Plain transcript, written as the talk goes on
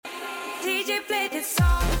DJ play this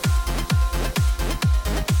song.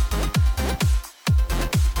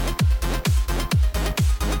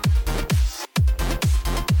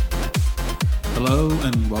 Hello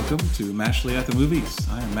and welcome to Mashley at the Movies.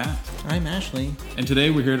 I am Matt. I'm Ashley. And today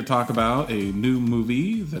we're here to talk about a new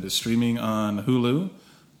movie that is streaming on Hulu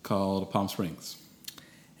called Palm Springs.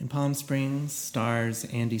 And Palm Springs stars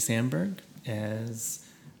Andy Samberg as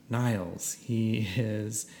Niles. He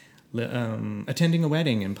is attending a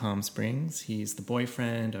wedding in Palm Springs. He's the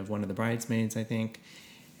boyfriend of one of the bridesmaids, I think.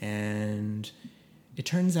 And it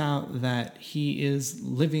turns out that he is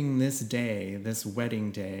living this day, this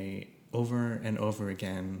wedding day, over and over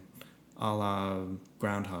again, a la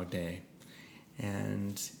Groundhog Day.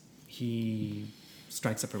 And he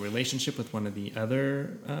strikes up a relationship with one of the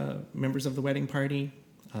other members of the wedding party,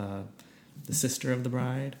 the sister of the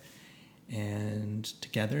bride. And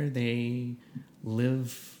together they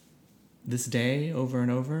live this day over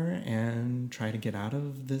and over and try to get out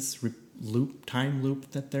of this time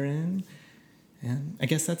loop that they're in. And I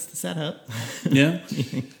guess that's the setup. Yeah.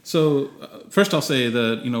 So first I'll say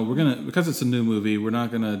that, we're going to, because it's a new movie, we're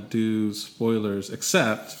not going to do spoilers,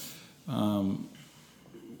 except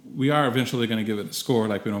we are eventually going to give it a score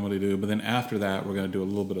like we normally do. But then after that, we're going to do a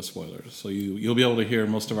little bit of spoilers. So you'll be able to hear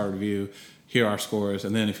most of our review, hear our scores.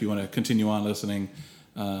 And then if you want to continue on listening,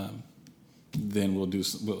 then we'll do,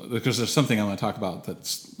 because there's something I want to talk about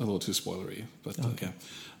that's a little too spoilery. But okay.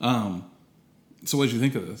 So what did you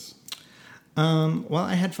think of this? Well,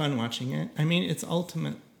 I had fun watching it. I mean, it's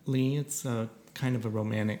a kind of a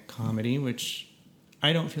romantic comedy, which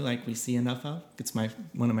I don't feel like we see enough of. It's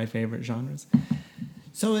one of my favorite genres.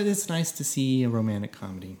 So it is nice to see a romantic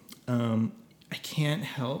comedy. I can't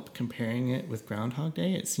help comparing it with Groundhog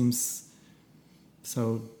Day. It seems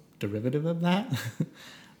so derivative of that.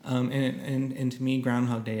 And to me,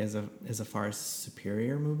 Groundhog Day is a far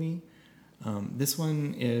superior movie. This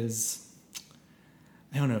one is,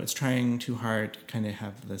 I don't know, it's trying too hard to kind of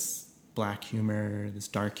have this black humor, this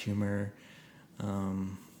dark humor.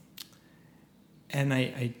 And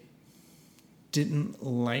I didn't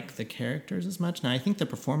like the characters as much. Now, I think the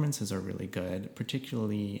performances are really good,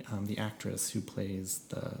 particularly the actress who plays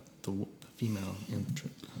the female in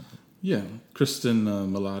Yeah, Kristen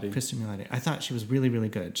Milioti. Kristen Milioti. I thought she was really, really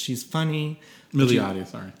good. She's funny.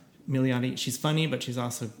 Milioti. She's funny, but she's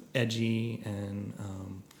also edgy and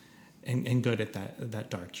good at that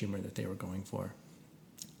dark humor that they were going for.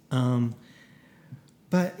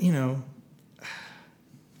 But, and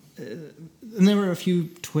there were a few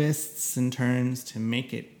twists and turns to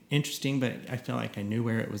make it interesting, but I feel like I knew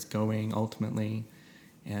where it was going ultimately,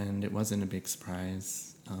 and it wasn't a big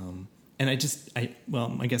surprise. And I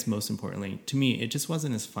guess most importantly, to me, it just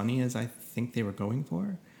wasn't as funny as I think they were going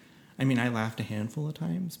for. I mean, I laughed a handful of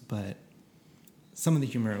times, but a lot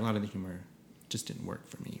of the humor just didn't work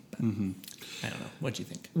for me. But I don't know. What do you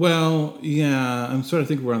think? Well, yeah, I'm sort of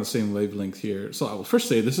thinking we're on the same wavelength here. So I will first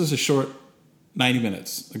say this is a short 90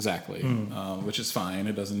 minutes exactly, which is fine.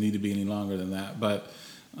 It doesn't need to be any longer than that. But,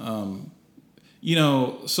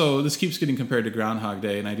 so this keeps getting compared to Groundhog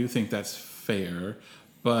Day, and I do think that's fair.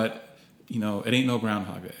 But, it ain't no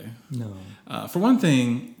Groundhog Day. No. For one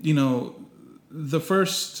thing, the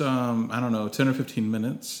first, 10 or 15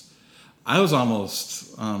 minutes, I was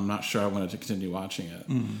almost not sure I wanted to continue watching it.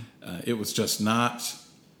 It was just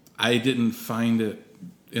I didn't find it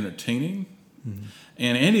entertaining.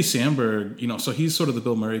 And Andy Samberg, so he's sort of the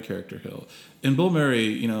Bill Murray character here. And Bill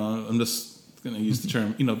Murray, I'm just going to use the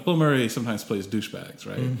term, Bill Murray sometimes plays douchebags,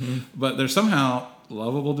 right? But they're somehow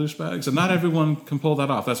lovable douchebags, and not everyone can pull that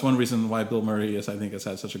off. That's one reason why Bill Murray has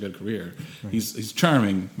had such a good career. Right. He's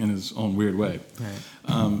charming in his own weird way.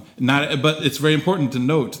 Right. But it's very important to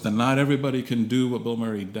note that not everybody can do what Bill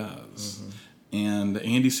Murray does. And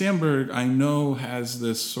Andy Samberg, I know, has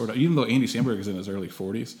this sort of, even though Andy Samberg is in his early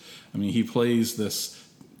 40s, I mean, he plays this,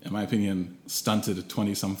 in my opinion, stunted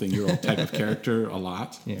 20-something-year-old type of character a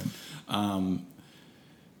lot. Yeah.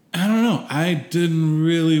 I don't know. I didn't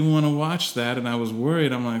really want to watch that, and I was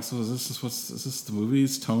worried. I'm like, so is this the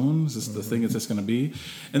movie's tone? Is this the thing it's just going to be?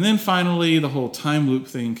 And then finally, the whole time loop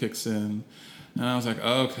thing kicks in, and I was like,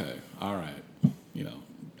 okay, all right.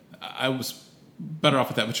 I was better off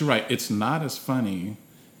with that. But you're right. It's not as funny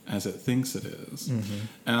as it thinks it is.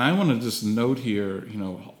 And I want to just note here,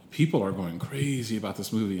 people are going crazy about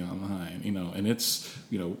this movie online, and it's,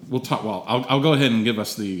 we'll talk. Well, I'll go ahead and give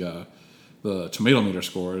us the tomato meter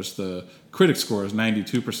scores. The critic score is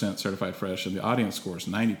 92% certified fresh, and the audience score is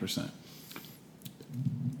 90%.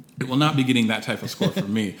 It will not be getting that type of score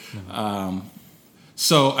from me.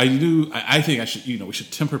 So I think we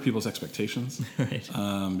should temper people's expectations, right.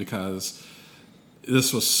 Because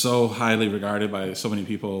this was so highly regarded by so many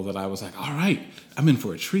people that I was like, all right, I'm in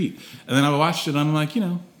for a treat. And then I watched it and I'm like, it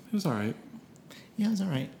was all right. Yeah, it was all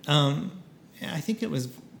right. I think it was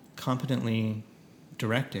competently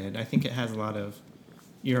directed. I think it has a lot of,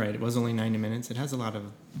 you're right, it was only 90 minutes. It has a lot of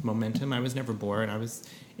momentum. I was never bored. I was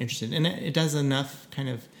interested. And it does enough kind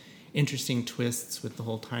of interesting twists with the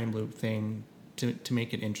whole time loop thing to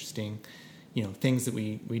make it interesting. Things that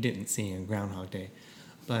we didn't see in Groundhog Day.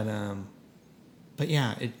 But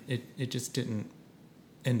yeah, it just didn't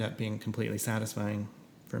end up being completely satisfying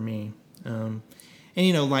for me. And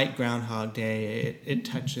like Groundhog Day, it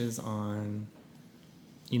touches on,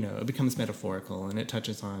 it becomes metaphorical, and it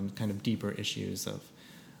touches on kind of deeper issues of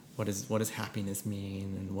what does happiness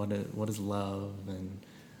mean, and what is love, and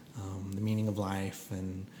the meaning of life,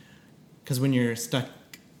 and because when you're stuck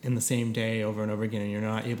in the same day over and over again, and you're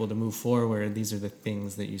not able to move forward, these are the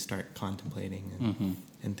things that you start contemplating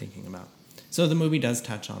and thinking about. So the movie does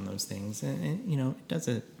touch on those things, and it does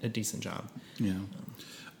a decent job.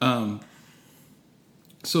 Yeah.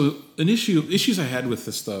 So issues I had with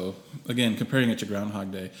this, though, again, comparing it to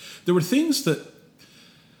Groundhog Day, there were things that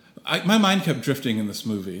my mind kept drifting in this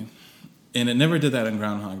movie, and it never did that in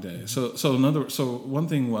Groundhog Day. So one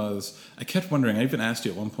thing was, I kept wondering, I even asked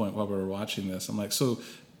you at one point while we were watching this, I'm like, so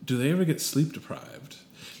do they ever get sleep deprived?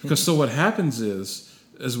 Because so what happens is,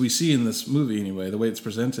 as we see in this movie anyway, the way it's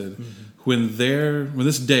presented, when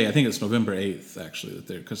this day, I think it's November 8th actually,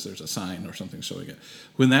 because there's a sign or something showing it,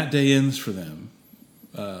 when that day ends for them,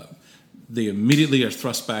 they immediately are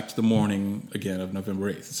thrust back to the morning again of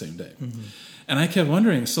November 8th, the same day. And I kept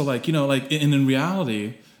wondering, so in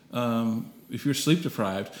reality, if you're sleep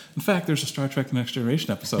deprived, in fact, there's a Star Trek Next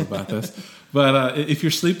Generation episode about this, but if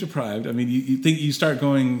you're sleep deprived, I mean, you start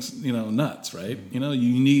going, nuts, right? We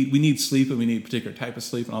need sleep, and we need a particular type of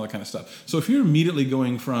sleep and all that kind of stuff. So if you're immediately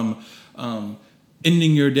going from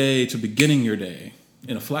ending your day to beginning your day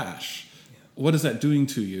in a flash, what is that doing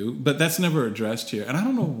to you? But that's never addressed here. And I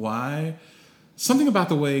don't know why. Something about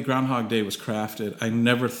the way Groundhog Day was crafted, I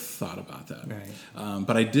never thought about that. Right.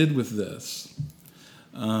 But I did with this.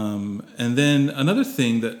 And then another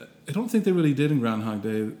thing that I don't think they really did in Groundhog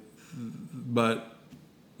Day, but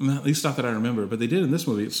at least not that I remember, but they did in this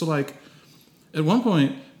movie. So, at one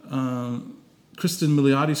point, Kristen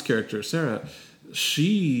Miliotti's character, Sarah,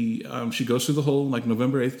 she goes through the whole,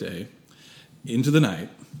 November 8th day into the night,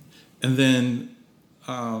 and then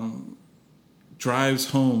drives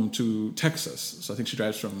home to Texas. So I think she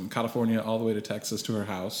drives from California all the way to Texas to her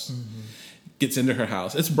house, gets into her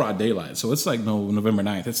house. It's broad daylight, so it's November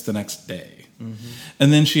 9th. It's the next day.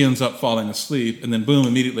 And then she ends up falling asleep, and then boom,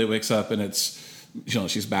 immediately wakes up, and it's,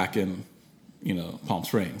 she's back in, Palm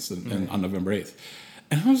Springs and on November 8th.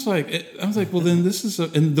 And I was like, well, then this is,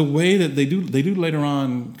 and the way that they do later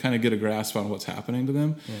on kind of get a grasp on what's happening to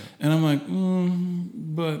them. Yeah. And I'm like,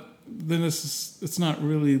 but then it's not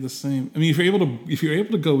really the same. I mean, if you're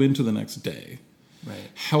able to go into the next day, right?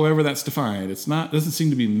 However that's defined, it doesn't seem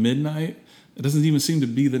to be midnight. It doesn't even seem to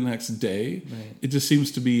be the next day. Right. It just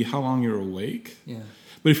seems to be how long you're awake. Yeah.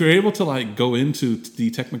 But if you're able to go into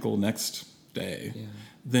the technical next day,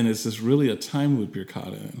 then it's just really a time loop you're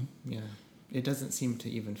caught in. Yeah. It doesn't seem to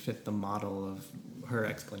even fit the model of her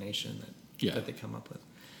explanation that they come up with.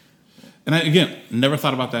 And I, again, never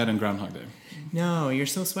thought about that in Groundhog Day. No, you're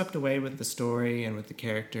so swept away with the story and with the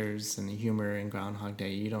characters and the humor in Groundhog Day.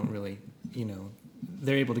 You don't really,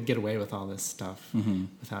 they're able to get away with all this stuff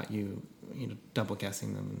without you double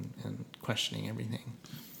guessing them and questioning everything.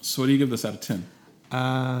 So what do you give this out of 10?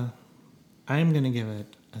 I'm going to give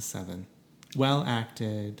it a 7. Well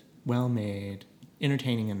acted, well made,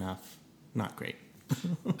 entertaining enough, not great.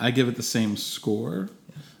 I give it the same score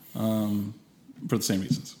for the same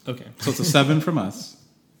reasons. Okay. So it's a 7 from us.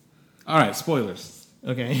 All right, spoilers.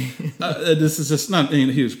 Okay. This is just not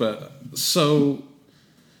huge, but so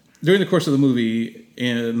during the course of the movie,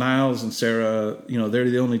 Niles and Sarah, they're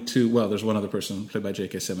the only two. Well, there's one other person played by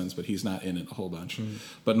J.K. Simmons, but he's not in it a whole bunch.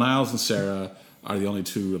 But Niles and Sarah are the only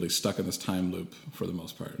two really stuck in this time loop for the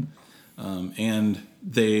most part. And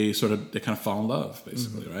they kind of fall in love,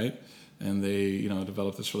 basically, right? And they,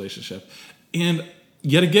 develop this relationship. And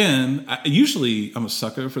yet again, I'm a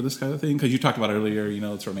sucker for this kind of thing, because you talked about earlier,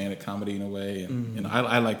 it's romantic comedy in a way, and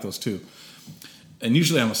I like those too. And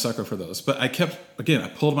usually I'm a sucker for those. But I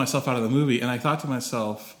pulled myself out of the movie, and I thought to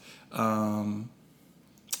myself, and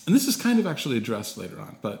this is kind of actually addressed later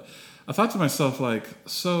on, but I thought to myself,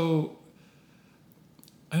 so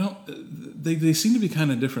they seem to be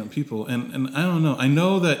kind of different people, and I don't know. I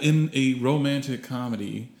know that in a romantic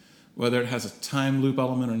comedy, whether it has a time loop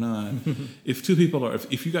element or not. If two people are,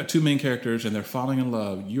 if you got two main characters and they're falling in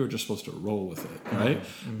love, you're just supposed to roll with it, right?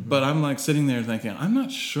 Mm-hmm. But I'm like sitting there thinking, I'm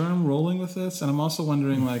not sure I'm rolling with this, and I'm also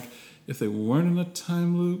wondering like, if they weren't in a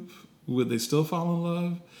time loop, would they still fall in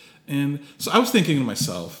love? And so I was thinking to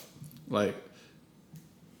myself, like,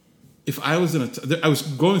 if I was I was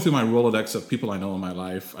going through my Rolodex of people I know in my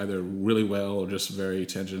life, either really well or just very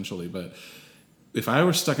tangentially, but if I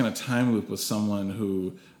were stuck in a time loop with someone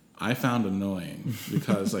who I found annoying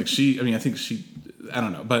because like I think I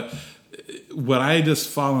don't know, but would I just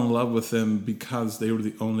fall in love with them because they were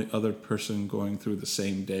the only other person going through the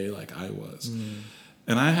same day like I was?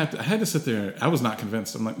 And I had to sit there. I was not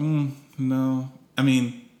convinced. I'm like, no. I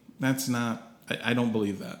mean, that's not, I don't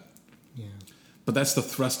believe that. Yeah. But that's the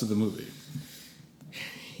thrust of the movie.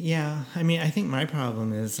 Yeah. I mean, I think my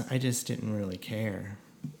problem is I just didn't really care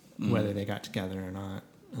whether they got together or not.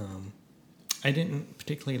 I didn't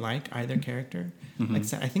particularly like either character. Mm-hmm. Like I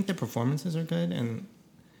said, I think their performances are good and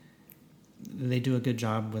they do a good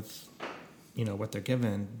job with, what they're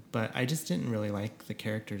given. But I just didn't really like the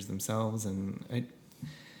characters themselves, and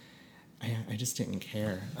I just didn't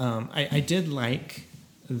care. I did like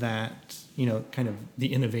that, kind of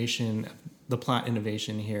the innovation, the plot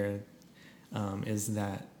innovation here is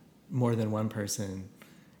that more than one person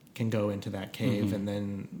can go into that cave, and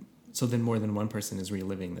then more than one person is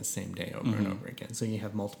reliving the same day over and over again. So you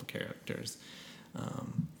have multiple characters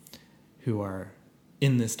who are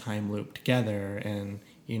in this time loop together, and,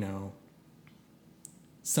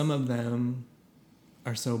 some of them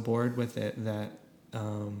are so bored with it that,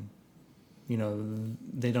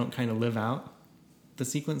 they don't kind of live out the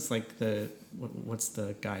sequence. Like what's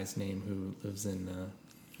the guy's name who lives in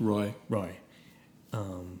Roy.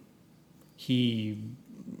 He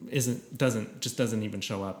doesn't even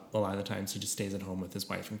show up a lot of the times. He just stays at home with his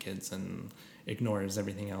wife and kids and ignores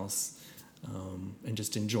everything else, and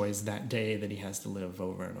just enjoys that day that he has to live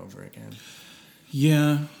over and over again.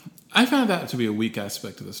 Yeah, I found that to be a weak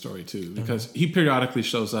aspect of the story too, because he periodically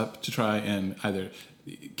shows up to try and either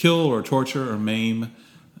kill or torture or maim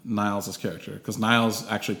Niles' character, because Niles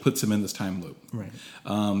actually puts him in this time loop. Right.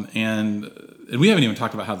 And we haven't even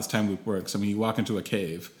talked about how this time loop works. I mean, you walk into a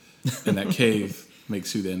cave, and that cave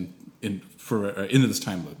makes you then into this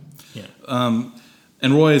time loop. Yeah.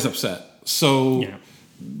 And Roy is upset. So yeah.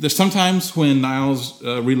 There's sometimes when Niles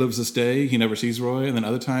relives this day, he never sees Roy, and then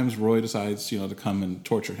other times Roy decides, to come and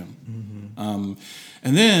torture him. Mm-hmm.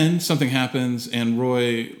 And then something happens, and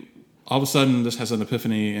Roy all of a sudden just has an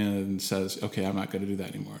epiphany and says, "Okay, I'm not going to do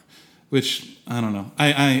that anymore." Which I don't know.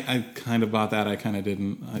 I kind of bought that. I kind of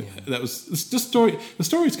didn't. That was the story. The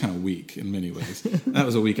story is kind of weak in many ways. That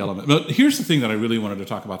was a weak element. But here's the thing that I really wanted to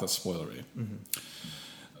talk about that's spoilery. Mm-hmm.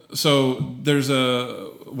 So there's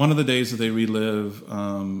one of the days that they relive,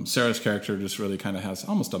 Sarah's character just really kind of has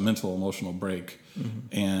almost a mental, emotional break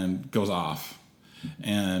and goes off.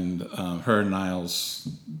 And her and Niles,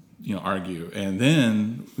 argue. And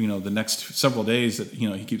then, the next several days that,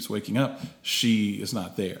 he keeps waking up, she is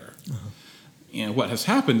not there. Uh-huh. And what has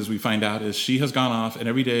happened, as we find out, is she has gone off, and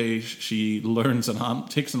every day she learns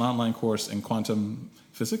takes an online course in quantum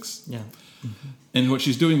physics. Yeah. Mm-hmm. And what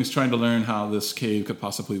she's doing is trying to learn how this cave could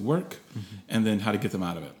possibly work, and then how to get them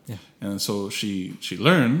out of it. Yeah. And so she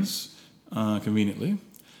learns conveniently,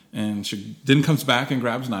 and she then comes back and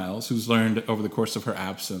grabs Niles, who's learned over the course of her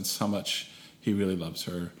absence how much he really loves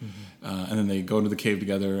her. Mm-hmm. And then they go into the cave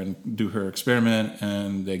together and do her experiment,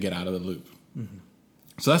 and they get out of the loop. Mm-hmm.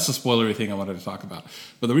 So that's the spoilery thing I wanted to talk about.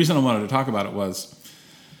 But the reason I wanted to talk about it was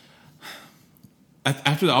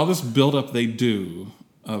after all this buildup they do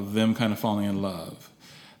of them kind of falling in love,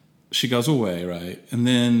 she goes away, right? And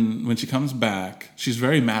then when she comes back, she's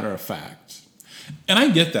very matter of fact. And I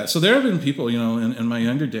get that. So there have been people, in my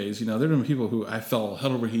younger days, there have been people who I fell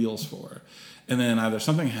head over heels for. And then either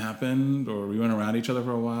something happened or we went around each other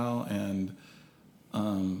for a while, and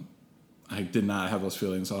I did not have those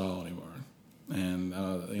feelings at all anymore. And,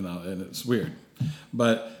 and it's weird.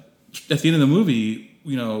 But at the end of the movie,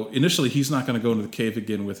 initially he's not going to go into the cave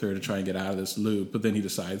again with her to try and get out of this loop, but then he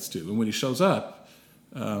decides to. And when he shows up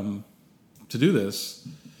to do this,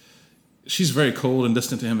 she's very cold and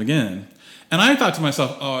distant to him again. And I thought to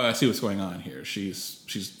myself, oh, I see what's going on here.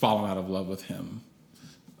 She's fallen out of love with him.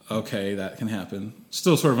 Okay, that can happen.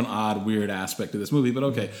 Still sort of an odd, weird aspect of this movie, but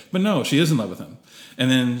okay. But no, she is in love with him.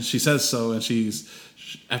 And then she says so, and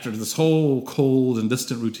after this whole cold and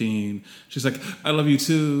distant routine, she's like, "I love you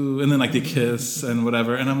too," and then like they kiss and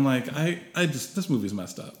whatever, and I'm like, this movie's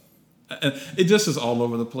messed up. And it just is all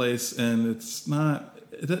over the place, and it's not,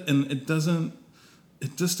 it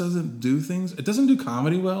just doesn't do things. It doesn't do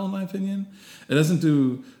comedy well, in my opinion. It doesn't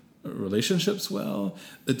do relationships well.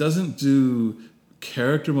 It doesn't do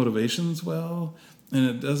character motivations well, and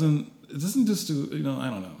it doesn't just do, I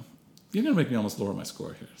don't know. You're gonna make me almost lower my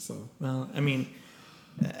score here. So well, I mean,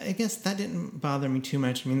 I guess that didn't bother me too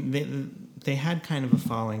much. I mean, they had kind of a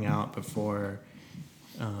falling out before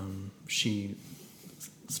she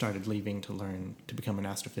started leaving to become an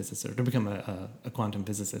astrophysicist or to become a quantum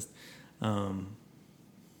physicist,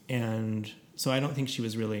 and so I don't think she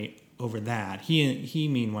was really over that. He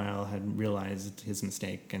meanwhile had realized his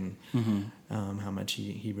mistake and how much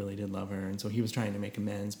he really did love her, and so he was trying to make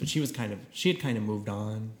amends. But she had kind of moved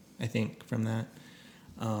on, I think, from that.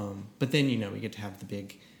 But then we get to have the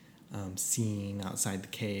big scene outside the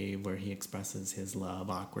cave where he expresses his love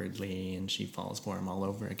awkwardly, and she falls for him all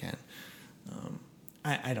over again.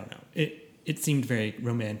 I don't know. It seemed very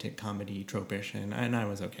romantic comedy trope-ish, and I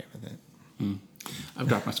was okay with it. I've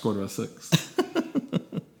dropped my score to a 6.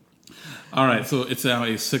 All right, so it's now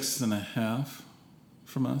a 6.5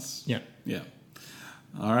 from us. Yeah.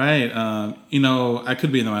 All right. I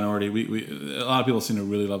could be in the minority. We a lot of people seem to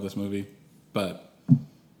really love this movie, but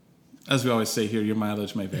as we always say here, your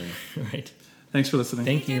mileage may vary. Right. Thanks for listening.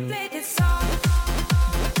 Thank you.